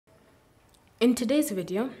In today's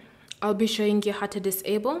video, I'll be showing you how to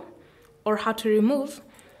disable or how to remove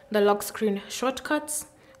the lock screen shortcuts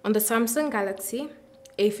on the Samsung Galaxy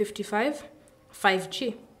A55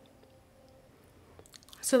 5G.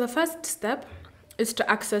 So the first step is to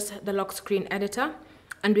access the lock screen editor,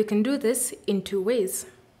 and we can do this in two ways.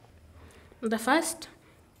 The first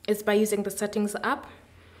is by using the settings app.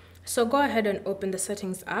 So go ahead and open the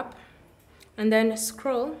settings app and then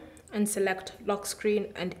scroll and select lock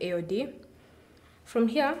screen and AOD. From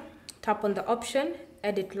here, tap on the option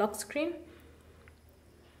Edit Lock Screen,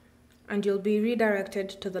 and you'll be redirected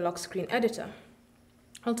to the lock screen editor.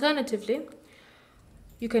 Alternatively,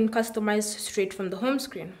 you can customize straight from the home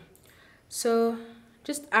screen. So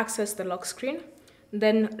just access the lock screen,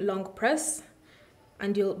 then long press,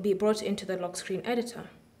 and you'll be brought into the lock screen editor.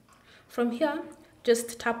 From here,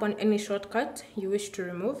 just tap on any shortcut you wish to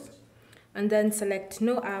remove, and then select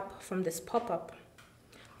No App from this pop-up.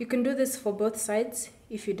 You can do this for both sides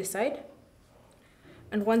if you decide.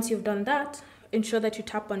 And once you've done that, ensure that you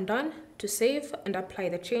tap on Done to save and apply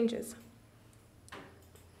the changes.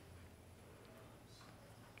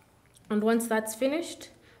 And once that's finished,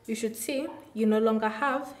 you should see you no longer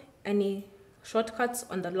have any shortcuts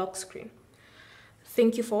on the lock screen.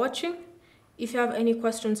 Thank you for watching. If you have any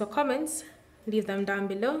questions or comments, leave them down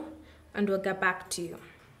below and we'll get back to you.